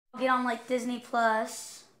get on like Disney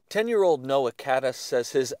Plus. 10-year-old Noah Caddis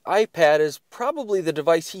says his iPad is probably the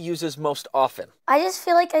device he uses most often. I just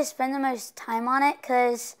feel like I spend the most time on it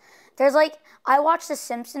because I watch The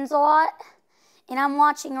Simpsons a lot, and I'm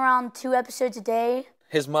watching around 2 episodes a day.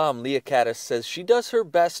 His mom, Leah Caddis, says she does her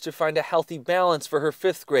best to find a healthy balance for her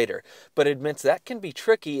fifth grader, but admits that can be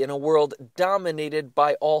tricky in a world dominated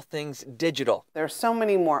by all things digital. There's so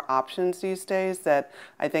many more options these days that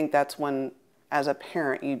I think that's when, as a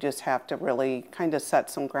parent, you just have to really kind of set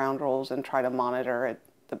some ground rules and try to monitor it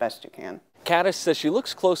the best you can. Caddis says she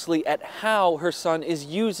looks closely at how her son is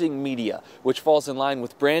using media, which falls in line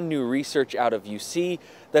with brand new research out of UC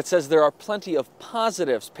that says there are plenty of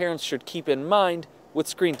positives parents should keep in mind with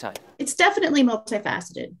screen time. It's definitely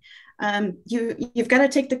multifaceted. You've got to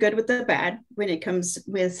take the good with the bad when it comes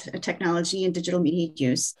with technology and digital media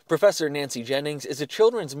use. Professor Nancy Jennings is a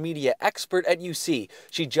children's media expert at UC.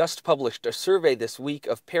 She just published a survey this week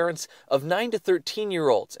of parents of 9 to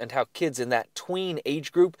 13-year-olds and how kids in that tween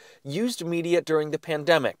age group used media during the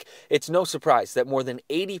pandemic. It's no surprise that more than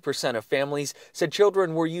 80% of families said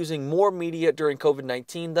children were using more media during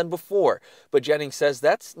COVID-19 than before. But Jennings says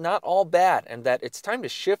that's not all bad and that it's time to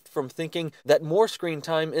shift from thinking that more screen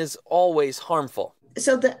time is always harmful.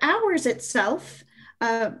 So the hours itself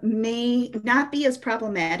may not be as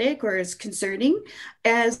problematic or as concerning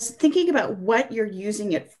as thinking about what you're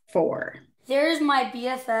using it for. There's my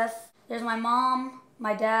BFF, there's my mom,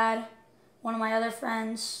 my dad, one of my other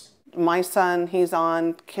friends. My son, he's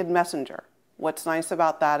on Kid Messenger. What's nice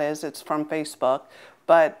about that is it's from Facebook,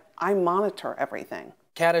 but I monitor everything.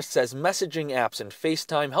 Caddis says messaging apps and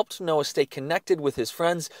FaceTime helped Noah stay connected with his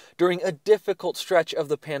friends during a difficult stretch of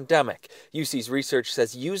the pandemic. UC's research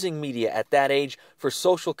says using media at that age for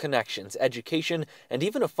social connections, education, and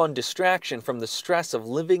even a fun distraction from the stress of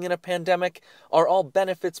living in a pandemic are all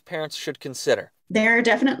benefits parents should consider. There are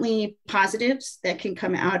definitely positives that can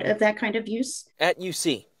come out of that kind of use. At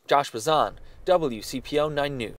UC, Josh Bazan, WCPO 9 News.